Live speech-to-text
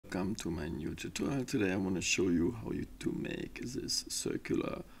welcome to my new tutorial. Today I want to show you how to make this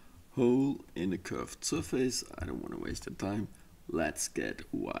circular hole in a curved surface. I don't want to waste your time. Let's get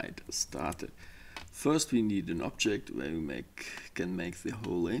right started. First we need an object where we can make the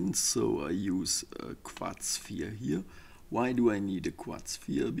hole in, so I use a quad sphere here. Why do I need a quad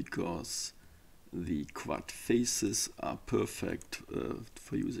sphere? Because the quad faces are perfect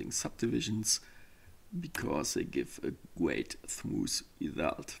for using subdivisions, because they give a great smooth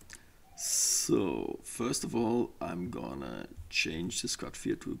result. So first of all, I'm gonna change this quad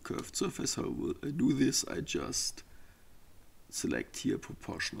sphere to a curved surface. How will I do this? I just select here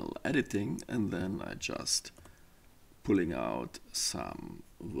proportional editing, and then I just pulling out some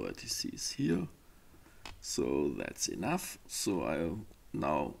vertices here. So that's enough. So I'll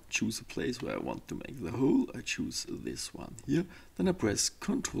now choose a place where I want to make the hole. I choose this one here. Then I press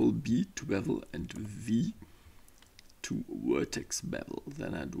Ctrl B to bevel and V to vertex bevel.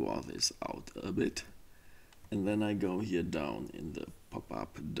 Then I draw this out a bit. And then I go here down in the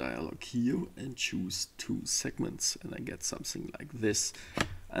pop-up dialog here and choose two segments, and I get something like this.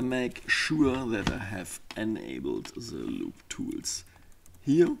 I make sure that I have enabled the loop tools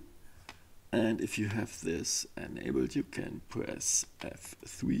here. And if you have this enabled, you can press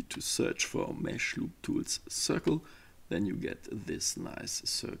F3 to search for Mesh Loop Tools Circle. Then you get this nice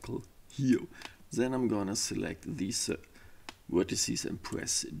circle here. Then I'm gonna select these vertices and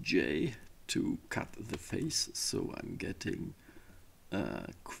press J to cut the face. So I'm getting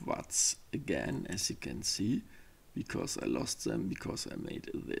quads again, as you can see, because I lost them because I made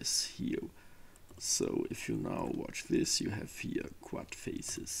this here. So if you now watch this, you have here quad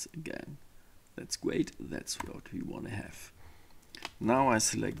faces again. That's great, that's what we want to have. Now I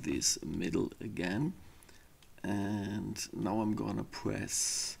select this middle again, and now I'm gonna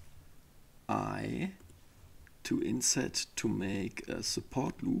press I to inset to make a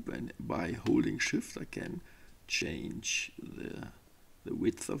support loop, and by holding shift I can change the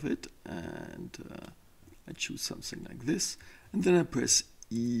width of it, and I choose something like this, and then I press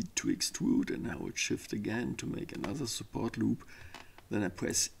E to extrude, and I hold shift again to make another support loop. Then I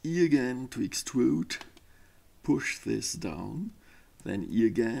press E again to extrude, push this down, then E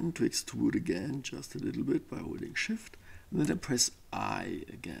again to extrude again, just a little bit by holding shift, and then I press I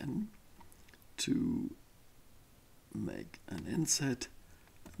again to make an inset,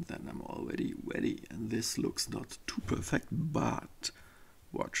 and then I'm already ready. And this looks not too perfect, but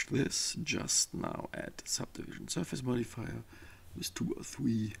watch this. Just now add subdivision surface modifier with 2 or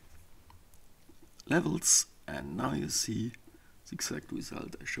 3 levels, and now you see the exact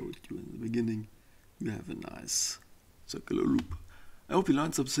result I showed you in the beginning. You have a nice circular loop. I hope you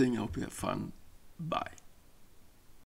learned something, I hope you have fun. Bye.